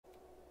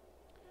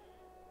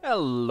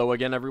Hello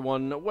again,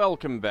 everyone.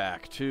 Welcome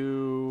back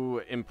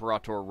to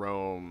Imperator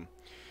Rome.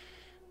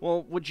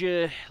 Well, would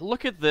you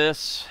look at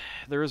this?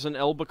 There is an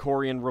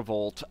Elbacorian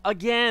revolt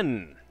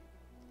again!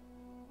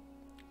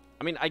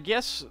 I mean, I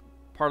guess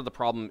part of the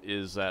problem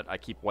is that I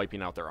keep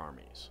wiping out their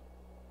armies.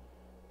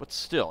 But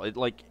still, it,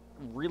 like,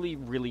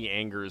 really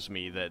angers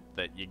me that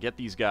you get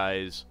these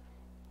guys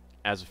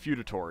as a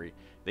feudatory.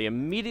 They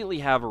immediately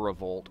have a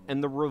revolt,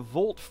 and the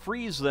revolt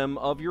frees them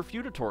of the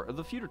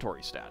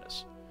feudatory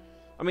status.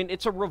 I mean,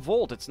 it's a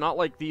revolt. It's not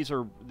like these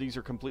are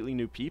completely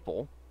new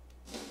people.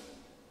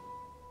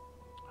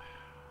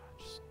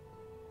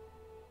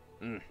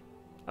 I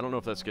don't know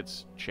if this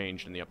gets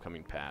changed in the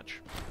upcoming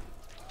patch.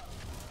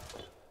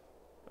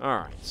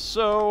 Alright,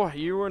 so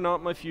you are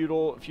not my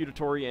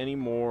feudatory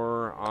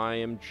anymore. I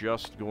am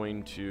just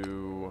going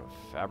to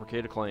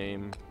fabricate a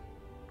claim.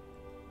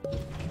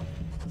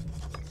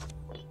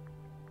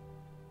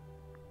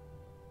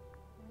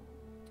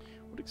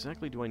 What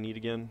exactly do I need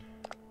again?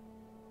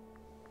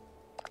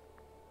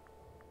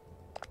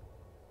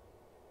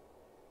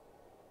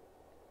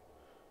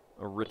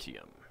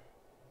 Aritium.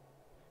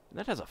 And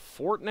that has a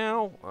fort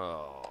now?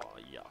 Oh,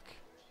 yuck.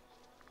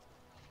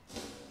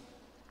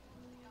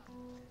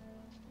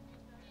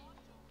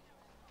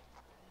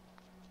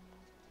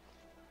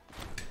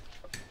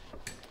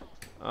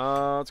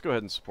 Let's go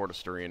ahead and support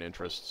Asturian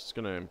interests. It's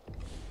gonna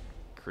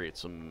create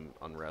some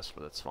unrest,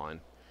 but that's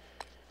fine.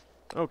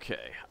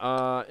 Okay.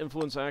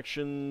 Influence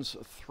actions,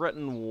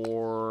 threaten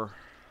war.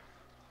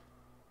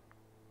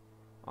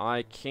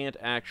 I can't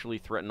actually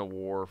threaten a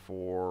war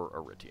for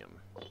Aritium.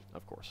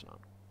 Of course not.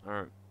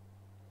 Alright.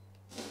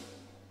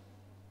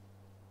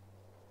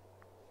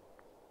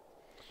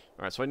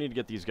 Alright, so I need to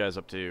get these guys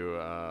up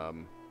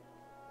to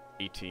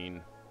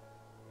 18.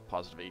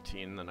 Positive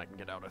 18, and then I can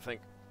get out, I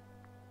think.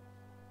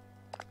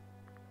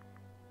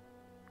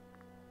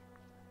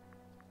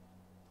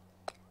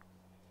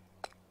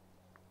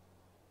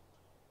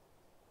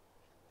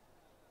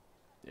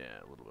 Yeah,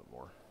 a little bit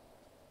more.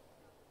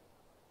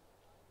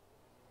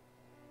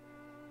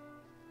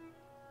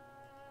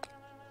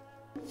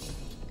 There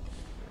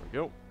we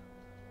go.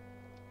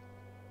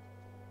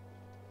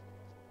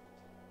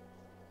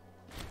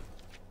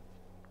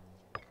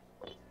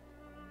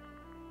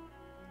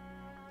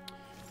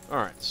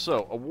 Alright,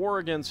 so a war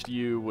against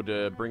you would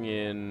bring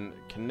in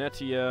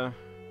Kinetia,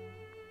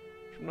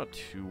 which I'm not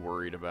too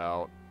worried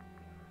about.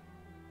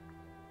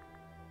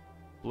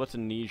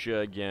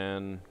 Bletanesia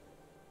again.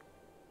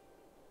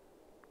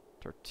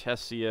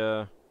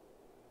 Tartessia.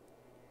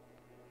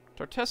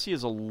 Tartessia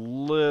is a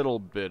little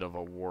bit of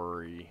a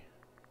worry.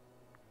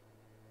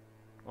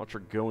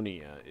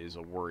 AuldDragonia is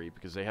a worry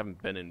because they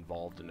haven't been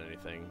involved in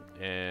anything.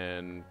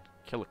 And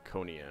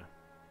Caliconia.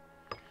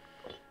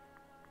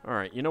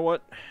 Alright, you know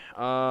what?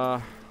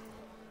 Let's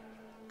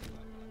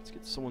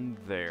get someone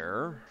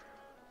there.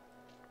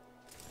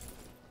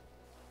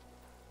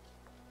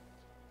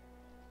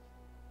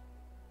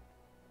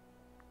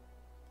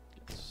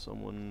 Get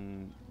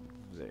someone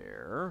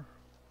there.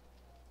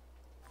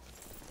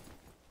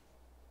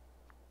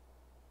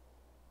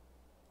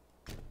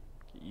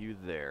 Get you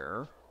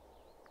there.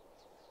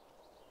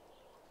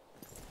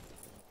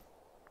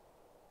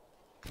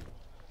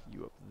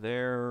 You up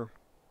there.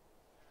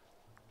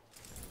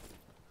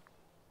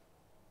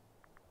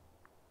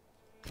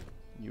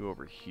 You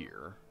over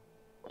here.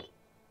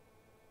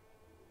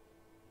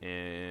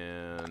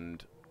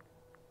 And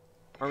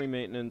army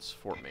maintenance,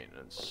 fort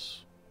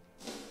maintenance.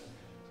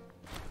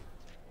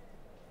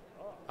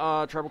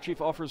 Tribal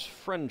chief offers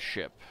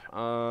friendship.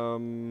 Yeah,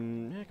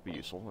 it could be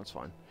useful. That's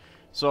fine.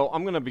 So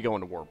I'm gonna be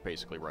going to war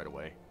basically right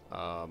away.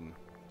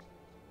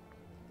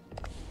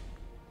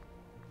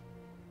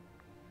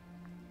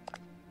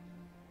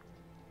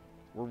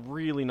 We're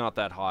really not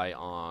that high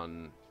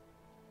on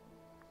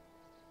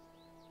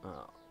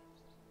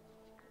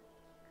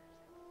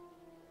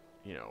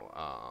you know,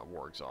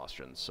 war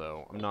exhaustion,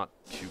 so I'm not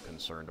too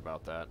concerned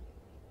about that.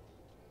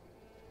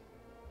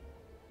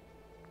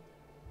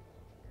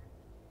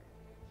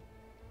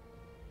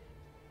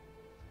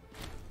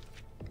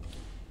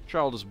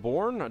 Child is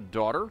born, a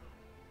daughter.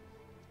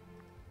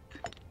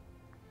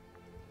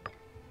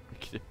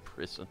 Get in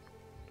prison.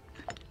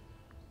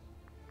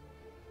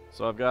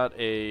 So I've got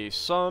a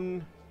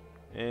son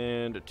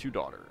and 2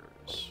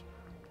 daughters.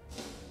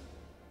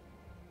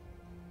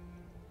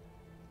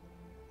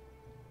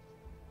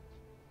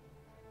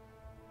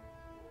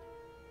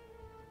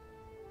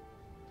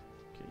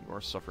 Okay, you are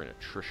suffering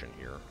attrition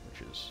here,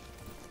 which is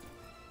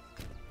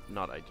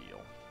not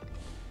ideal.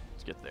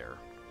 Let's get there.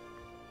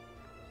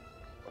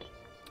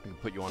 I can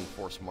put you on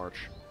forced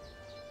march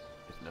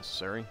if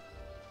necessary.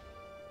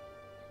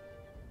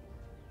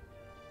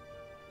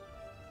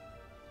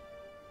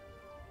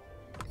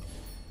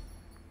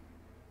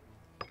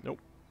 Nope.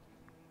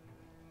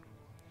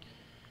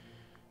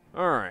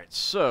 Alright,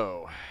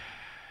 so...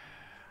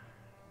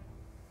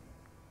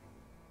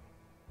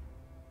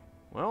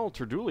 Well,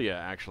 Turdulia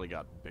actually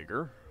got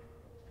bigger.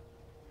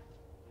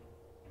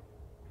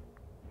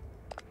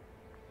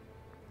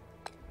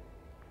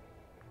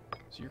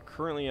 So you're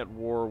currently at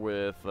war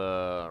with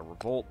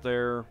revolt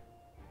there.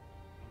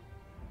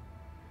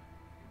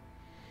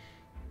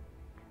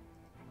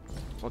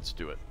 Let's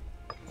do it.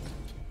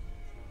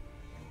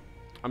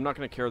 I'm not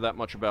going to care that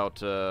much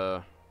about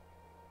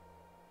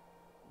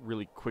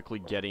really quickly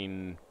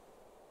getting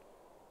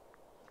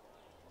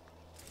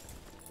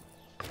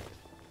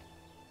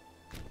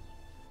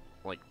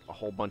like a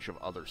whole bunch of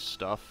other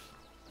stuff.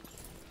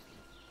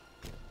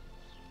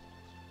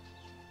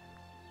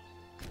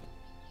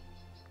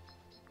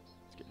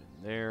 Let's get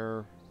in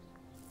there.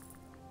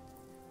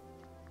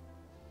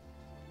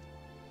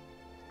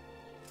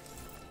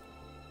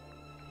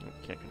 Oh,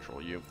 can't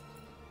control you.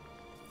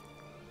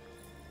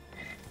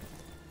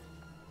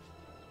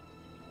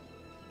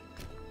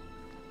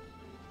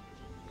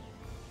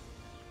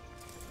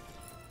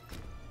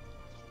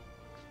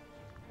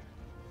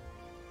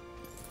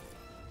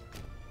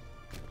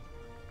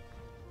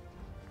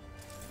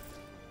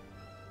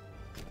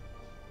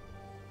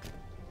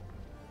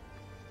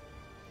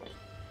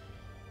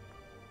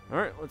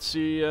 Alright, let's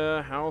see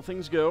how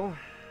things go.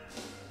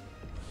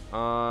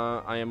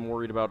 I am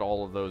worried about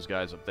all of those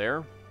guys up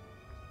there,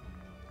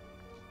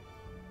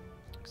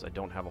 because I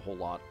don't have a whole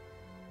lot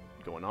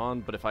going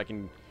on, but if I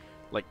can,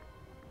 like,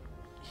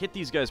 hit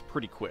these guys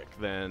pretty quick,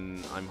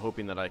 then I'm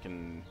hoping that I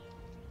can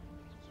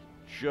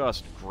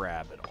just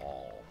grab it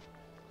all.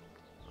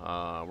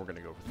 We're going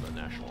to go for the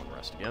national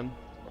unrest again.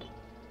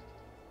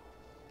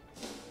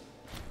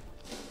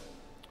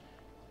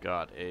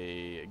 Got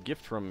a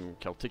gift from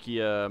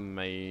Celtica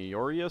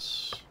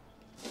Maiorius.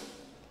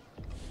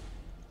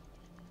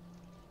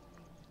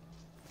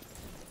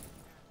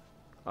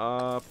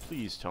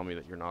 Please tell me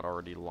that you're not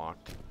already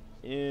locked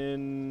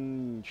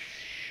in.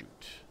 Shoot.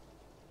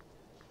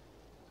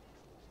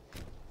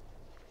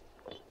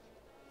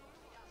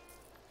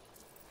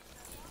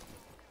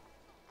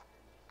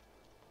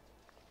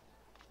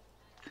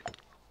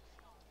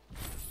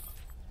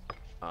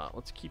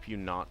 Let's keep you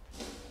not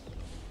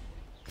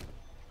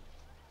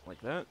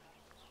like that.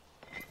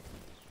 I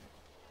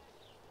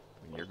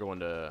mean, you're going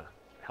to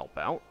help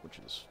out, which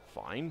is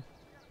fine.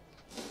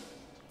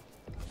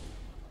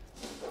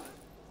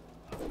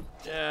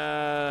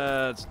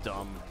 Yeah, that's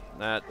dumb.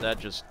 That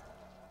just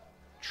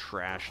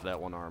trashed that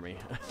one army.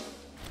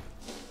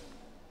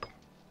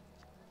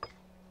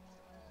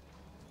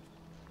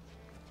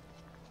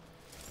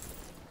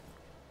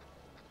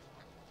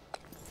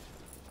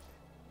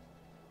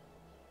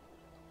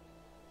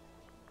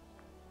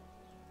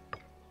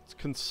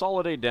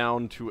 Consolidate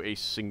down to a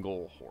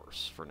single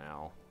horse for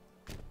now.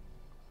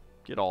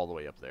 Get all the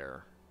way up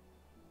there.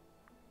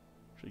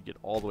 Should get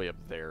all the way up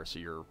there so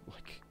you're,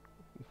 like,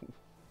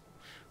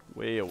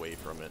 way away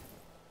from it.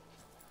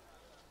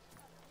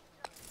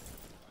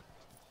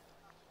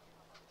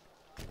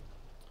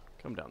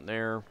 Come down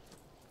there.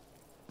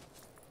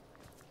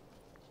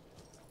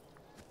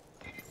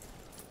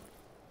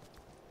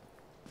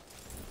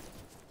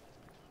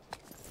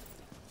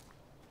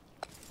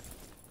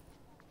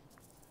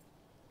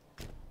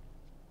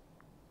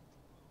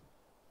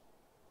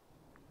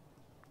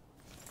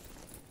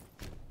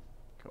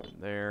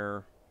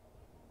 There.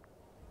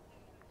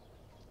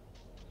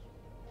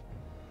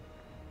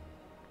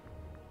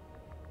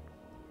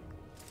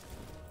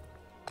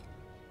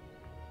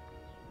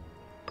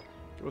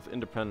 Go with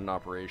independent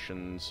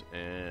operations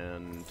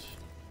and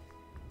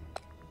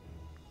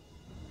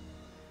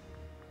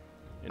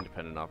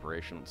independent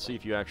operation. Let's see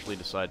if you actually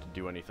decide to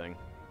do anything.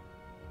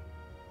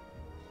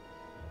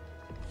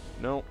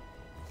 No.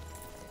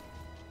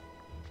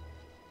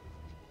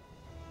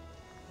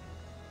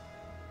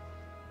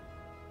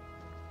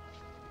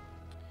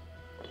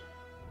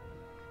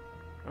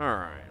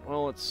 Alright,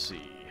 well, let's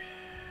see.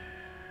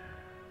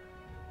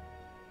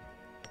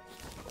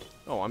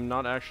 Oh, I'm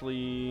not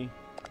actually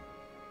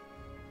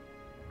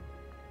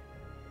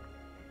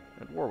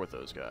at war with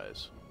those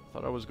guys.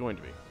 Thought I was going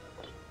to be.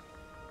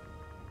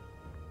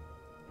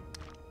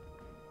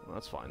 Well,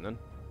 that's fine, then.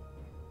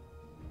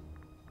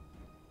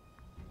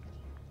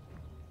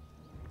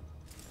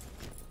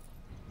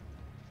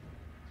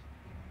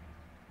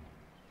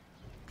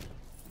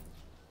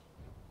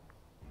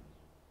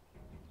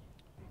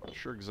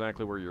 Sure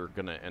exactly where you're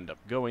gonna end up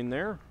going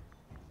there.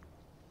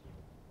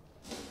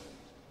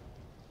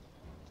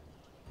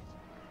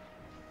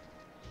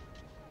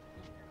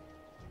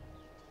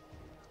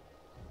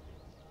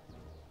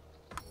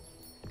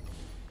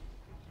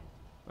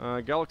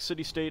 Gallic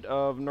city-state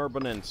of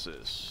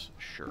Narbonensis.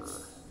 Sure.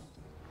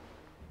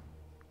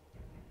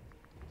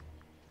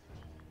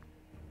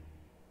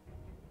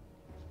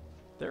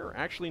 They're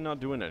actually not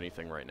doing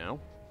anything right now,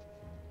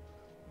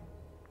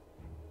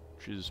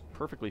 which is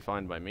perfectly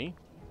fine by me.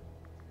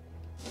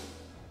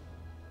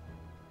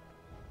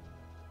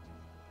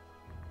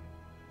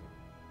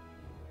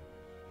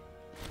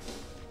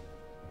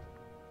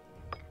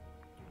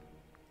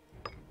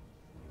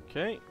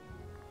 Okay,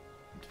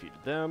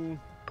 defeated them.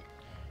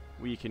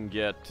 We can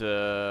get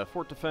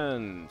Fort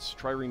Defense,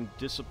 Trireme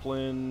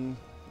Discipline,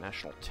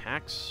 National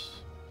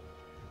Tax,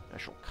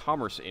 National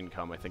Commerce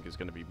Income I think is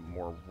going to be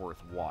more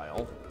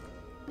worthwhile.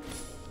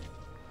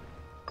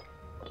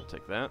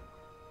 take that.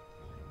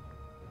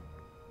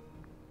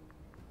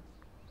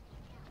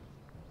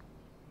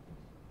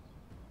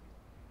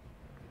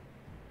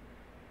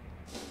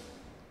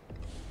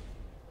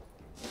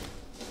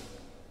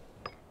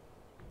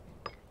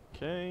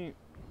 Okay.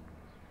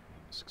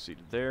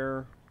 Succeeded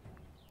there.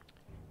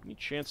 Any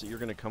chance that you're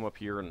going to come up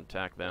here and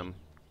attack them?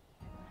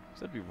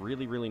 'Cause that'd be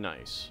really, really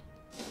nice.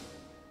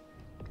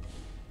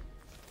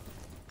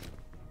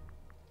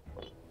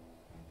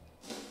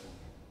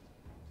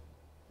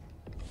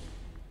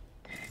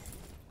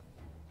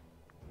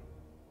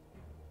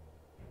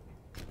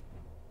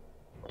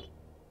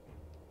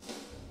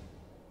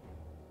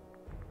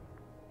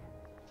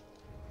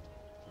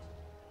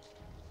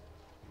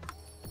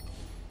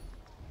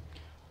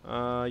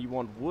 You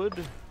want wood?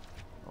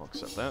 I'll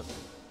accept that.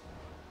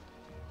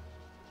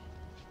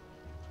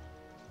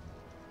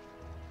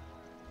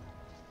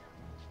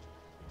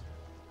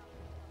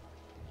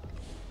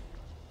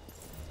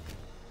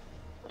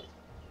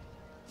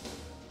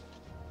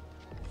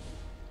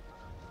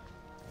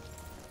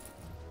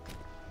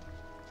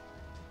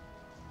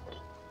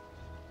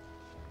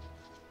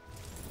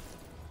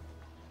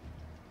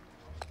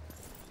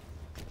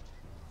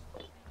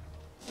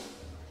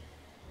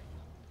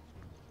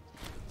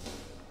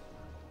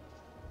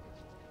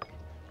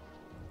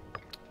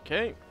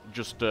 Okay,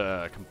 just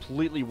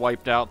completely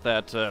wiped out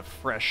that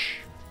fresh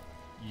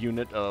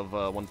unit of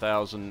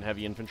 1,000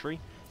 heavy infantry.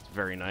 It's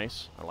very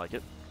nice. I like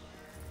it.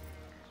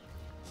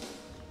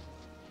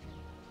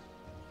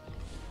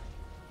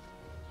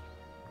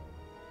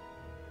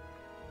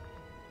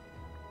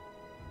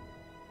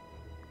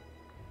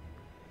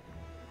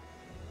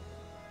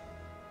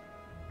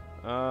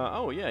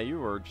 Oh yeah,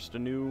 you are just a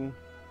new,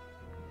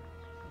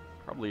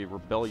 probably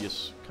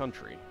rebellious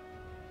country.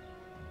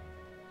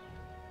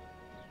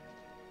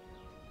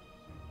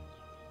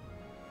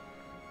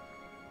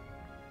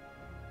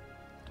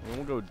 And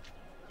we'll go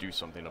do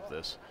something up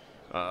this,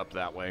 up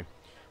that way.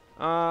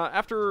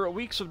 After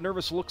weeks of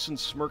nervous looks and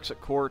smirks at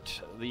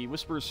court, the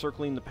whispers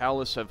circling the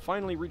palace have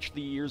finally reached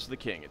the ears of the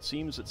king. It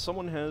seems that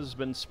someone has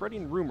been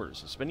spreading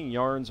rumors, spinning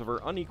yarns of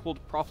her unequaled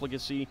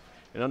profligacy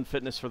and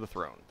unfitness for the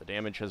throne. The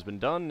damage has been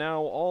done.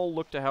 Now all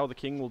look to how the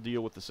king will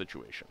deal with the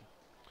situation.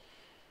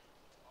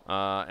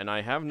 And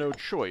I have no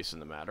choice in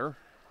the matter.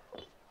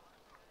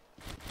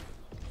 I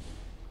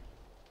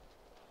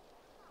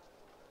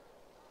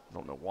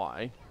don't know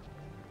why.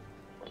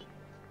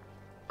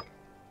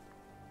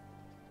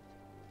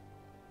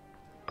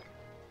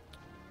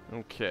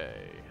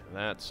 Okay,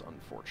 that's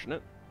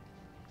unfortunate.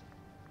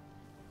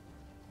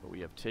 But we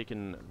have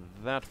taken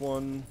that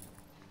one.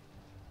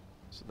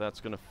 So that's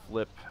going to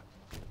flip.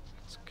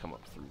 Let's come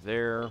up through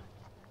there.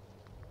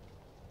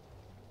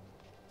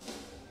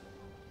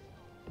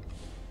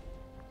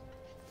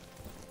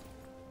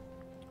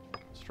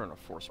 Let's turn a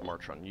force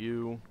march on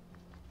you.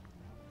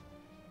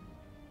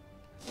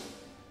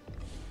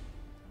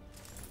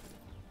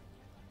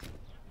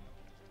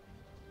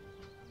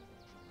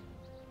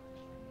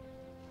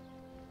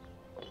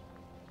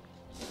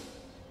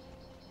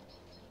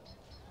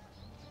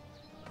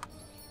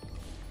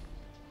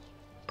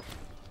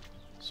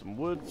 Some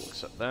wood, we'll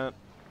accept that.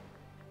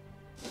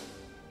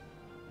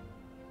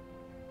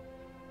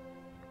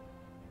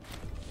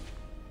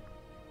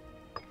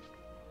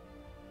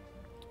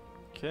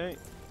 Okay.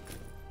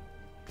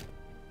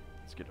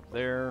 Let's get up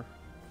there.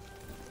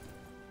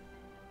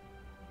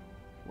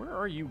 Where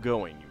are you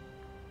going?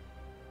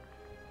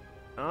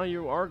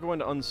 You are going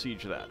to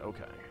unsiege that.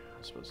 Okay.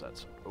 I suppose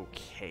that's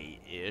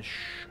okay-ish.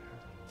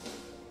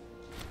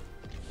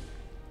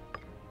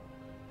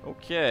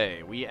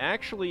 Okay, we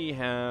actually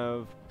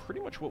have pretty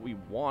much what we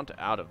want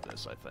out of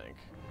this, I think.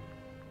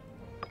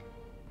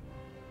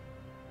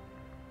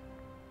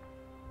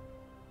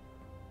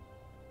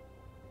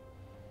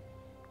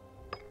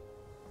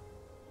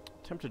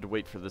 Tempted to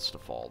wait for this to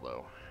fall,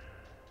 though.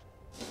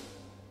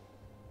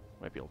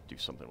 Might be able to do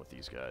something with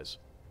these guys.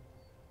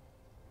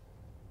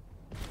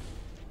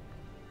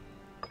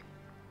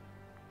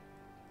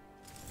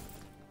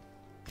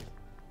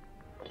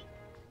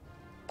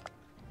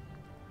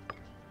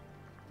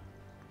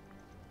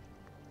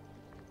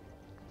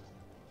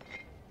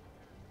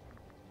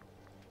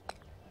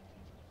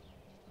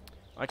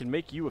 I can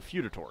make you a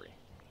feudatory.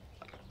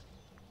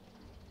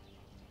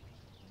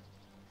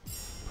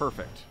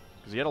 Perfect.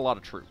 Because he had a lot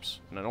of troops,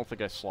 and I don't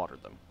think I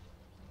slaughtered them.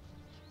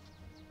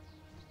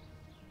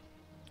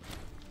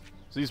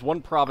 So these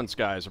one province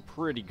guys are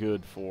pretty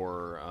good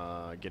for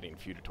getting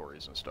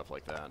feudatories and stuff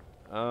like that.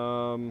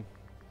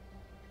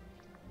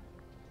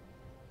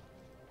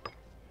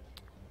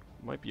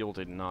 Might be able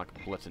to knock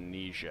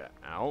Platanesia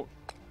out.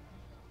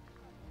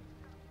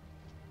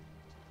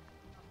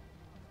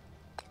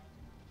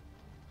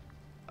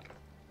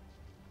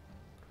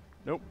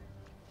 Nope.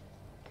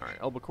 Alright,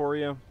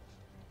 Albacoria.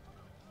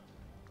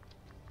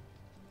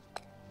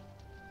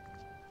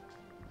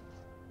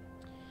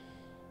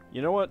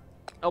 You know what,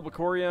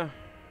 Albacoria?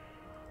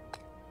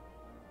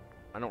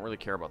 I don't really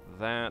care about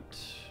that.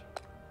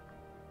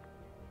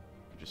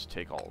 Just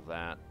take all of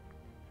that.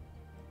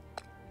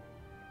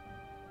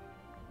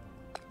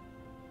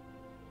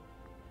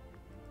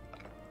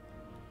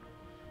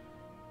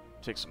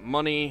 Take some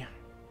money.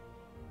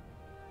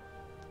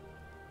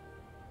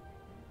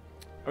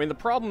 I mean, the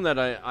problem that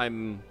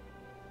I'm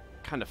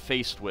kind of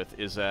faced with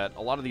is that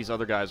a lot of these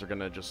other guys are going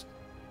to just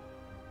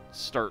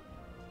start,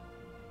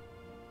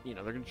 you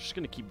know, they're just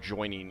going to keep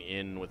joining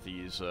in with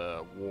these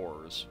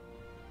wars.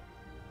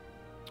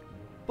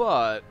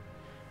 But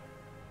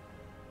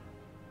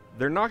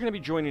they're not going to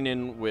be joining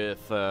in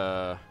with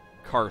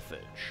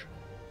Carthage.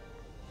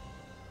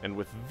 And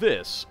with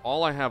this,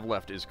 all I have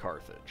left is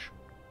Carthage.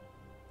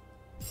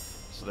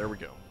 So there we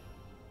go.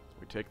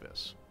 We take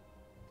this.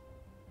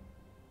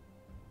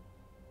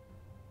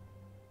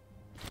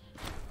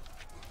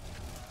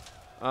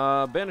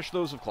 Banish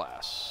those of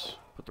class.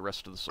 Put the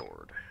rest to the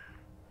sword.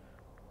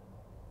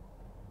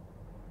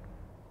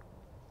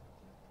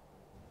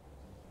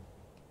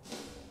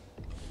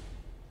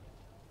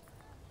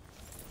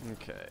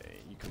 Okay,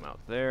 you come out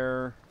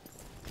there.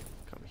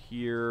 Come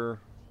here.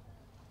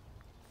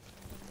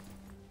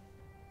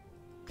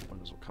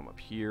 Might as well come up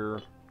here.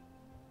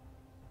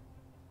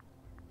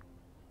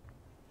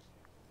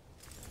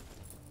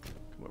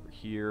 Come over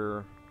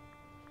here.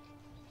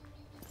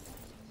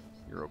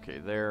 You're okay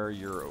there,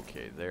 you're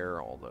okay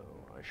there, although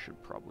I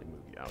should probably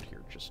move you out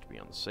here just to be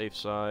on the safe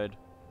side.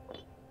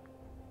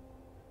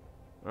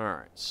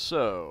 Alright,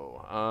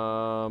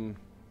 so,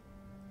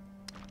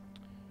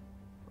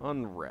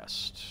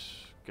 unrest.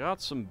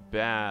 Got some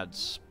bad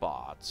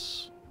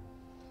spots.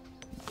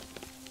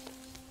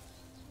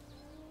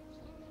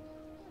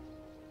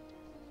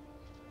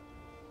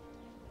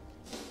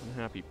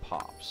 Unhappy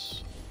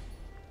pops.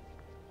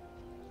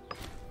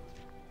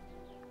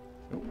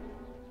 Oh.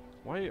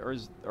 Why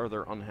are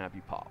there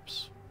unhappy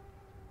pops?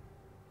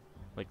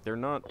 Like, they're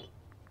not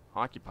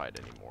occupied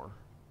anymore.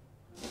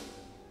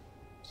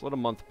 Let's let a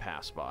month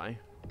pass by.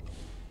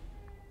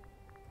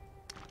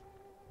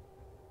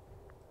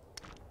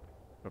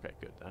 Okay,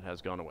 good. That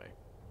has gone away.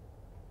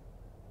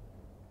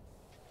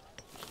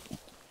 We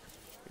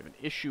have an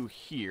issue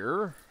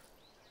here.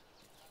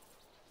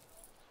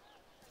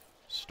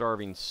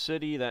 Starving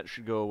city. That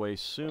should go away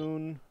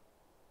soon.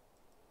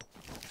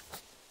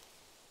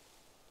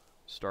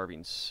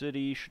 Starving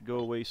city should go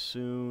away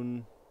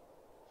soon.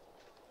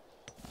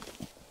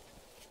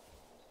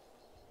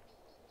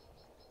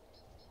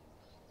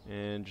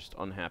 And just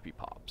unhappy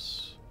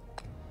pops.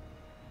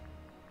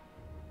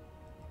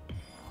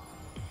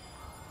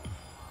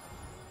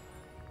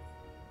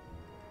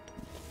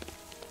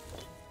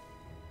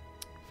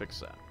 Fix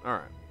that.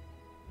 Alright.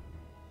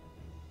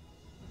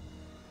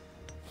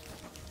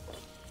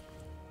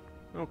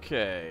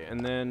 Okay,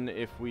 and then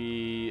if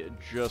we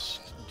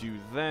just do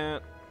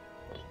that,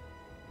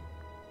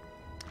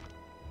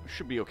 we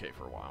should be okay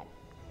for a while.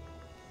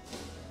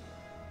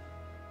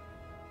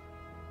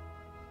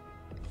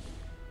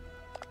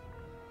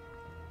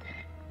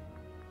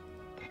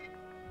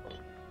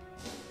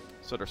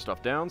 Set our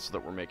stuff down so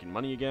that we're making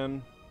money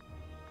again.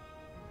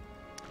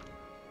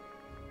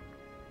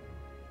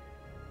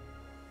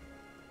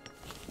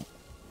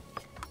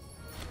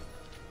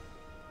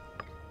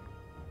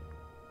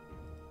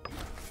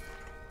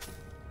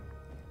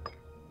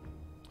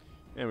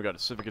 And we got a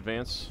civic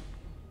advance.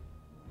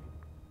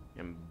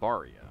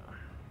 Imbaria.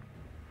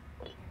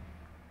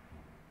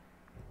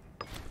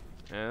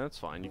 Yeah, that's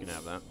fine. You can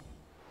have that.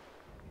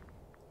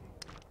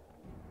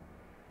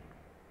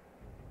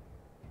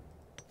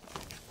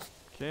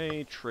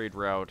 Okay, trade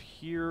route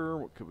here.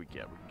 What could we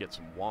get? We could get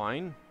some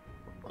wine.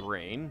 Or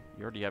grain.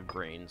 You already have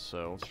grain,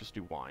 so let's just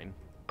do wine.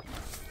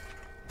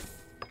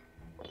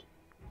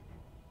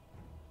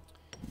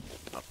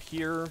 Up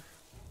here.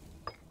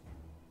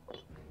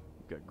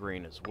 We've got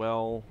grain as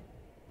well.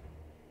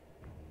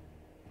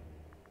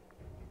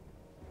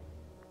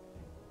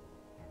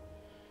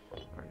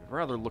 Alright, I'd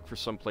rather look for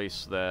some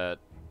place that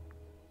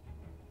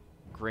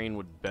grain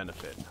would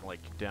benefit.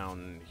 Like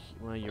down...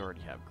 Well, you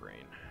already have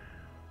grain.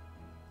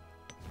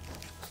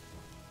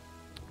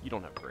 You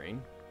don't have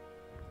grain.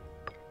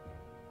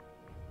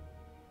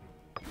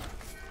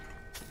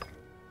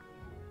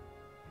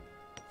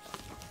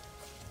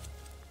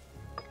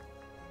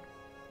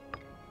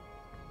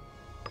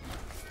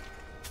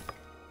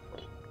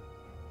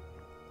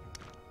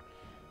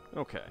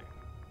 Okay.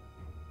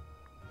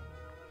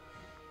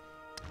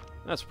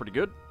 That's pretty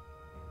good.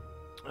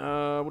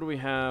 What do we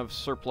have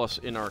surplus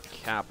in our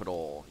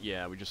capital?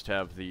 Yeah, we just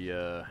have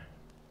the,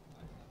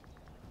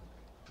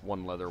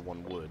 one leather,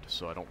 one wood,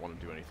 so I don't want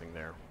to do anything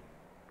there.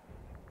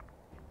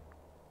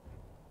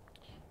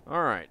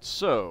 Alright,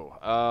 so,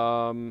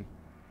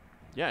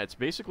 yeah, it's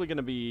basically going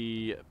to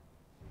be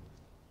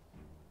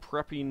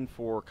prepping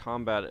for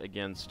combat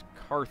against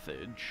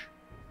Carthage.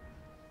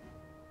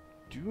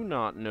 Do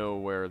not know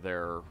where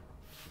their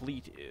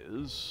fleet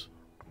is.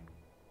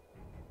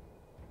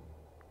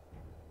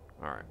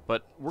 Alright,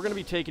 but we're going to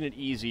be taking it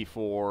easy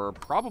for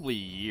probably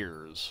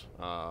years,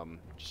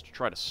 just to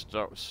try to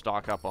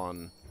stock up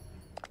on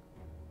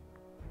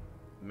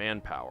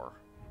manpower,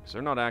 because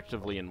they're not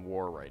actively in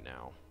war right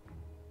now.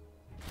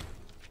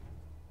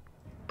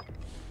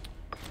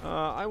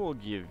 I will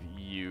give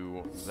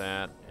you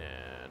that,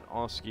 and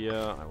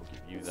Ostia. I will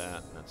give you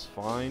that. That's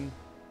fine.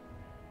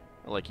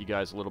 I like you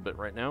guys a little bit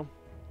right now.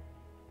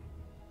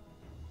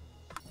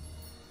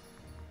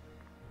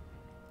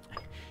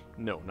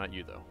 No, not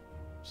you, though.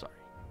 Sorry.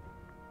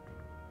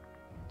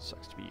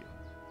 Sucks to be you.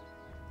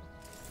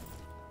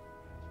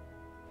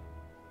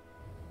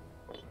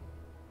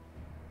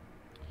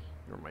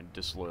 You're my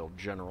disloyal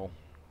general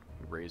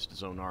who raised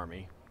his own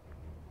army.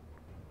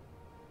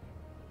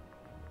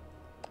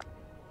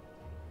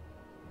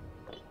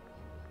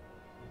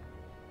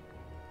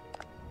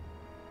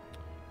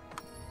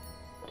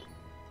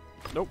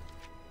 Nope.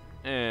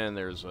 And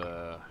there's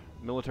a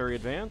military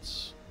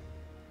advance.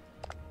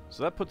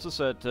 So that puts us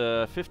at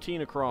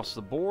 15 across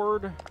the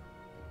board.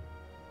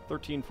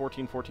 13,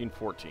 14, 14,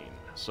 14.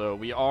 So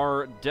we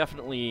are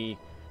definitely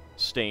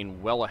staying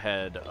well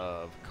ahead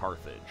of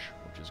Carthage,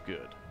 which is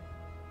good.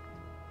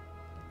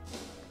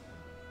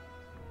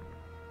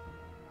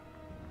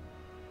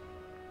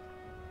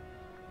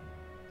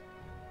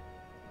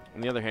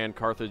 On the other hand,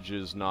 Carthage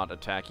is not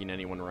attacking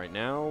anyone right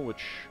now,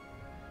 which...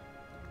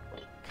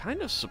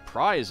 kind of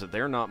surprised that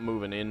they're not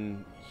moving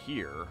in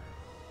here.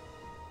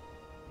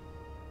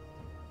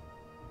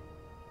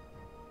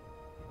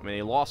 I mean,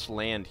 they lost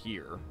land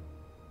here,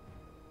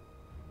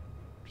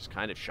 which is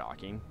kind of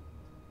shocking.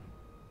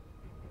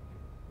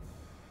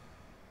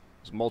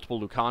 There's multiple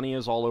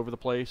Lucanias all over the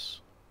place.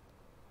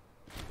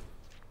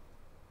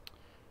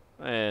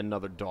 And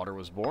another daughter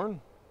was born.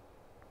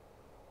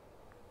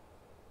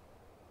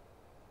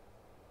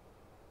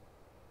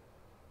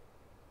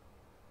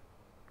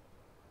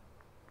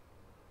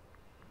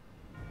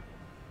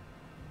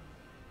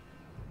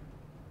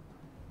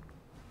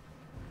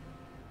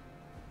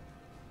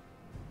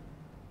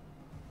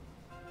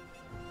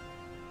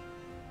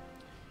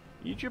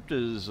 Egypt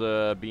is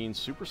being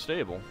super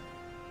stable.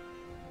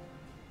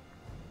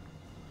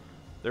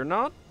 They're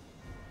not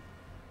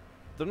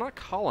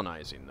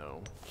colonizing,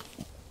 though.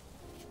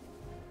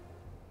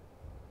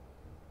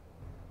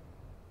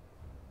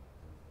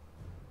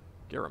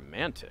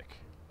 Garamantic.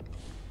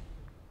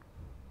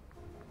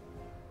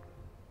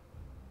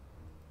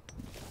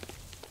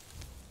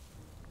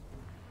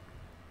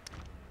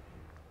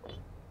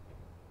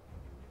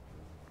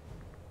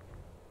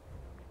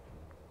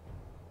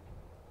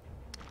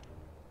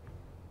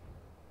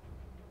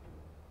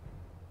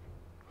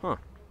 Huh.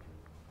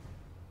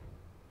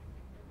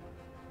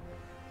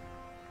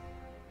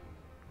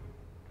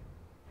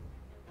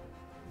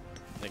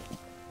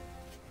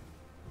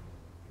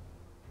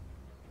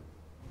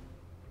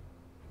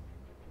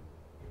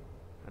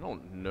 I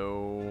don't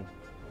know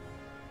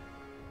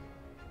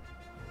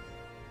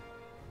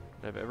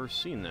if I've ever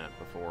seen that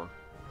before.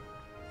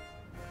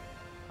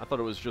 I thought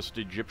it was just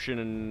Egyptian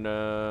and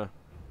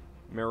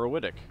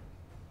Meroitic.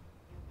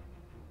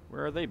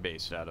 Where are they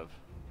based out of?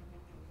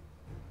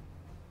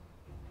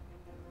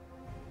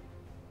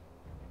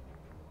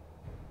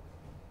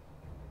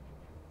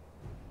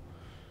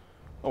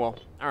 Oh well.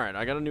 Alright,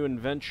 I got a new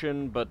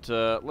invention, but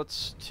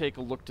let's take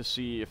a look to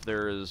see if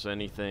there is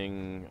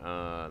anything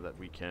that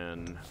we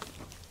can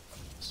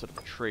set up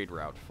a trade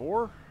route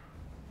for.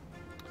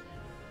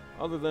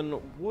 Other than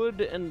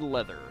wood and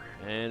leather.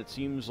 And it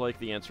seems like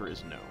the answer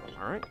is no.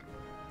 Alright,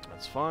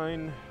 that's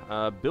fine.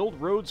 Build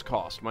roads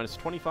cost, minus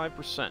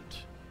 25%.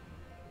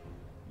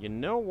 You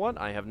know what?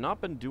 I have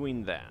not been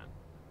doing that.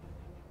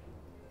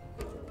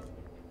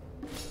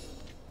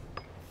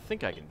 I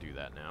think I can do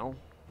that now.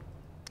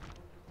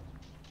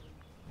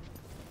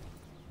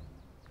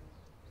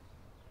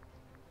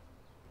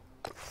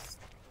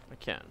 I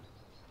can.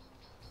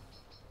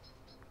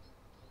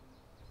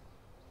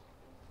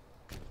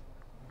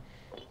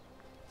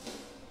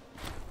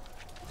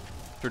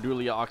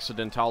 Terdulia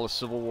Occidentalis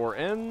Civil War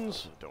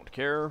ends. Don't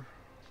care.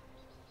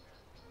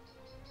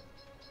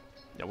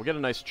 Yeah, we'll get a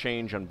nice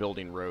change on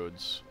building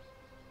roads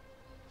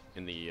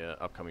in the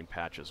upcoming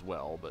patch as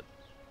well, but...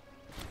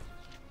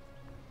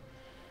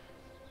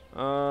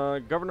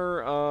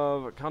 Governor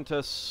of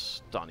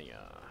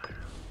Contestania.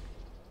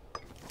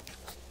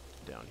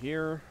 Down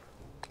here.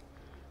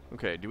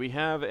 Okay, do we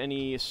have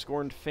any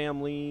scorned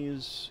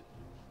families?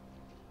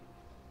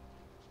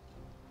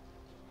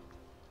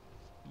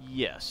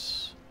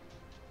 Yes.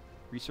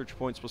 Research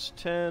points plus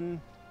 10.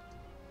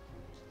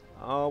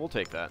 We'll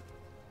take that.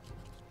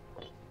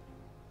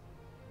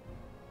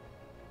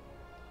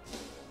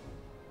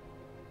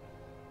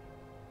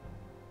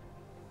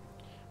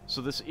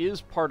 So this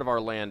is part of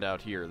our land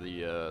out here,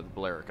 the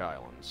Balearic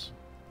Islands.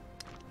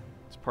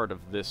 It's part of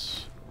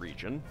this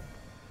region.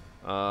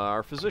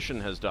 Our physician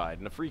has died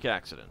in a freak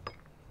accident.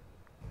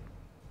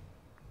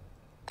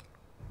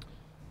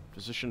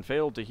 Physician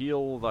failed to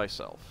heal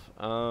thyself.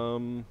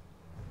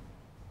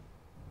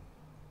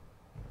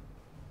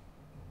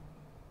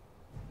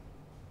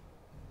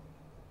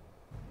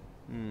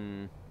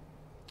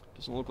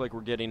 Doesn't look like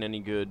we're getting any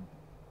good...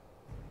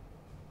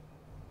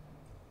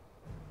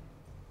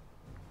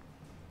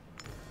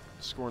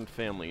 scorned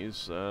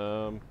families.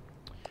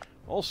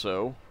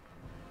 Also...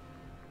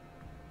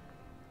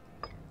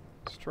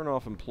 turn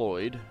off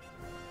employed.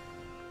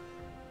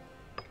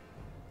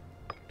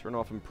 Turn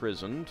off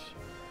imprisoned.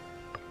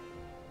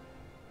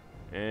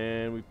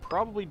 And we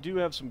probably do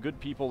have some good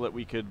people that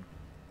we could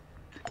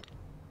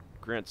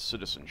grant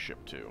citizenship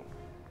to.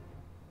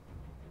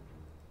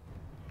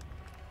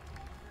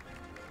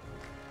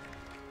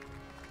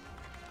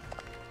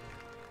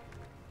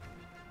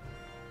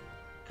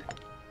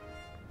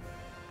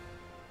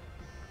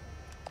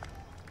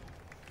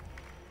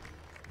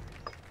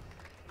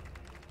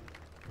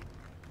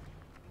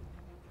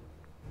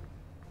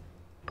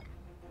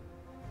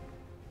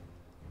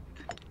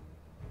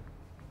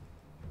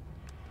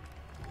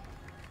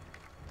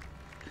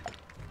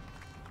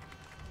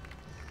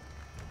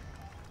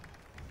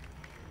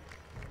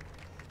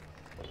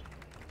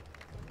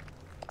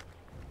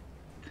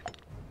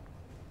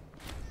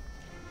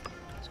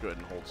 Go ahead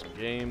and hold some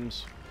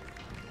games.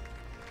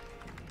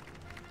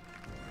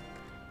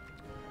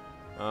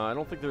 I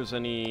don't think there's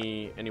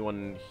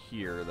anyone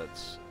here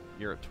that's...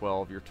 You're at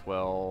 12, you're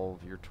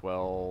 12, you're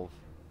 12,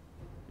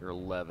 you're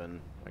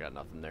 11. I got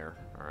nothing there.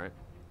 Alright.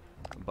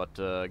 But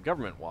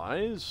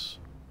government-wise...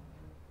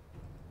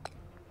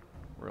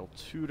 Royal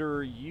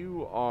Tutor,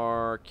 you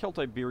are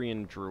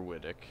Celt-Iberian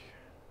Druidic.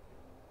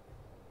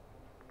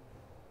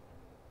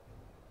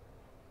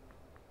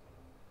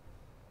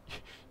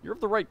 You're of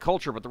the right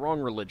culture, but the wrong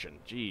religion.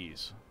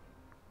 Jeez.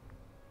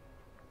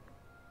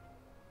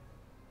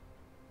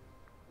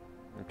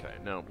 Okay,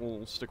 no,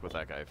 we'll stick with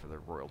that guy for the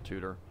Royal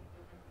Tutor.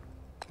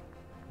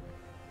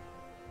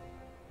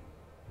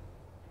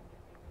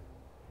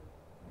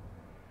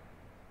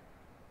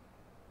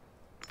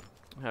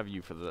 I'll have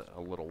you for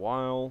a little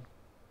while.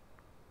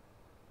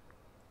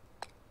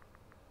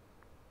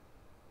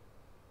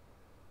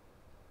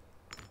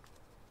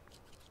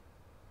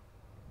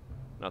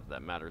 Not that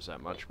that matters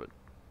that much, but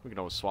we can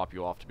always swap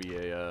you off to be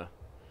a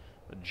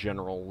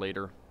general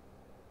later.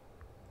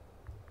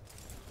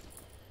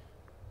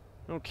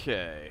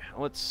 Okay,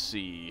 let's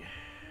see.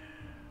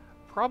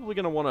 Probably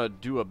going to want to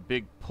do a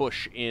big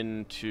push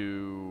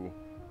into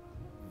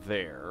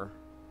there.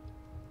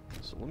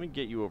 So let me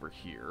get you over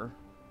here.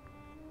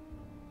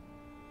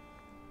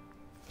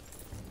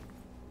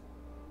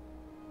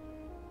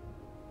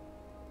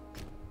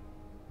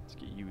 Let's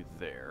get you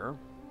there.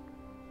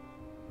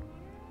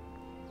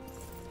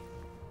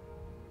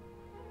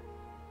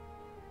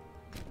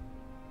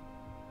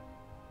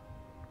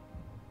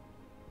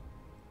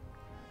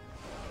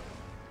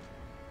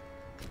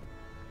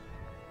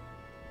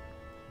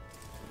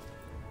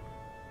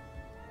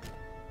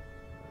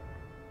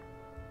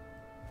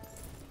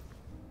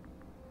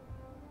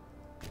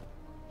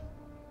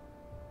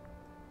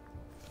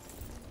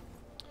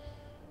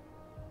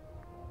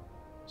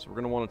 So we're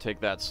going to want to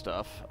take that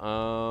stuff.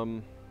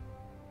 Going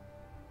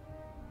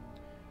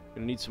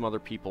to need some other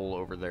people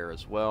over there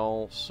as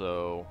well,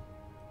 so...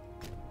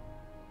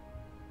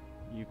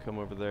 You come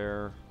over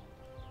there.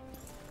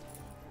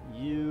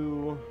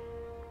 You...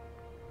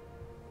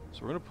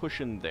 So we're going to push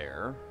in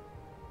there.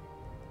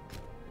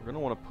 We're going to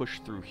want to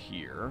push through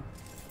here.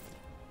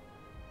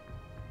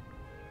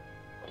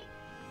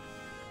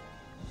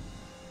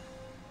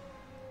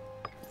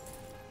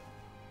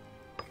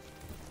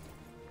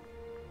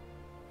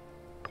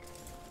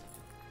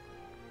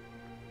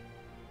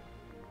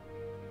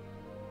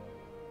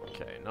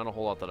 Okay, not a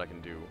whole lot that I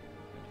can do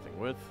anything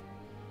with.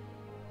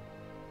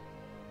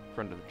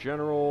 Friend of the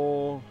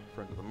General,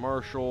 friend of the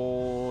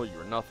Marshal,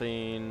 you're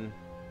nothing.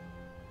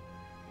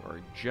 You are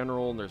a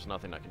General, and there's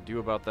nothing I can do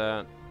about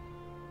that.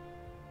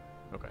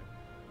 Okay.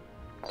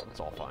 That's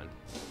all fine.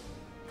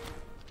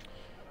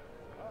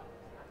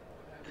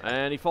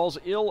 And he falls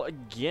ill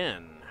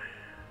again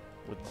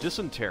with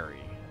dysentery.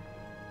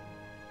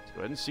 Let's go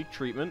ahead and seek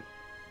treatment.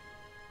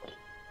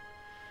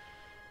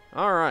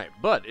 Alright,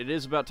 but it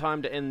is about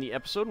time to end the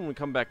episode. When we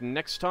come back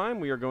next time,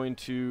 we are going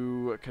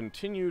to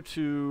continue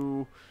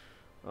to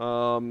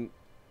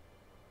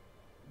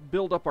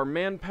build up our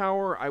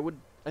manpower. I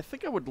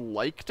think I would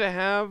like to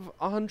have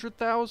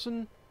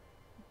 100,000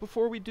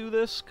 before we do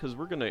this, because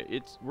we're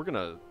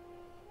gonna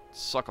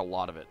suck a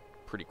lot of it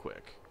pretty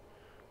quick.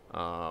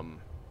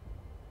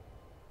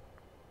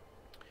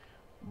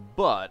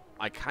 But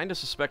I kind of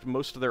suspect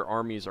most of their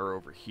armies are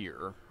over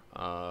here.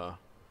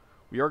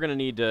 We are gonna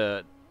need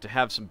to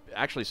have some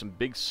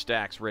big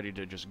stacks ready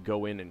to just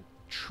go in and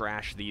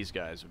trash these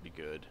guys would be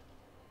good.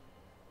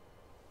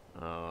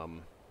 I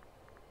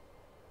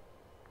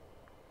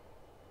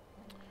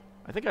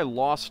think I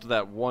lost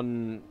that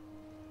one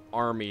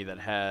army that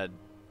had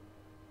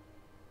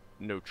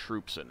no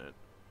troops in it.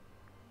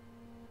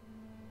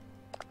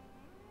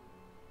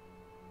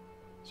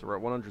 So we're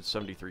at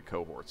 173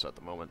 cohorts at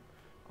the moment.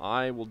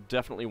 I will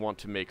definitely want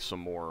to make some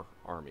more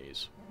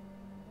armies.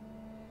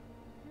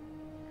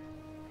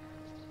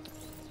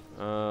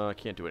 I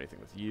can't do anything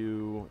with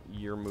you.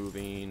 You're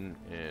moving,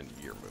 and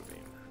you're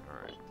moving.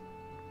 Alright.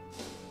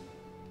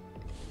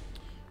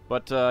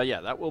 But,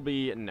 yeah, that will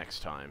be next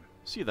time.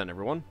 See you then,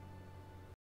 everyone.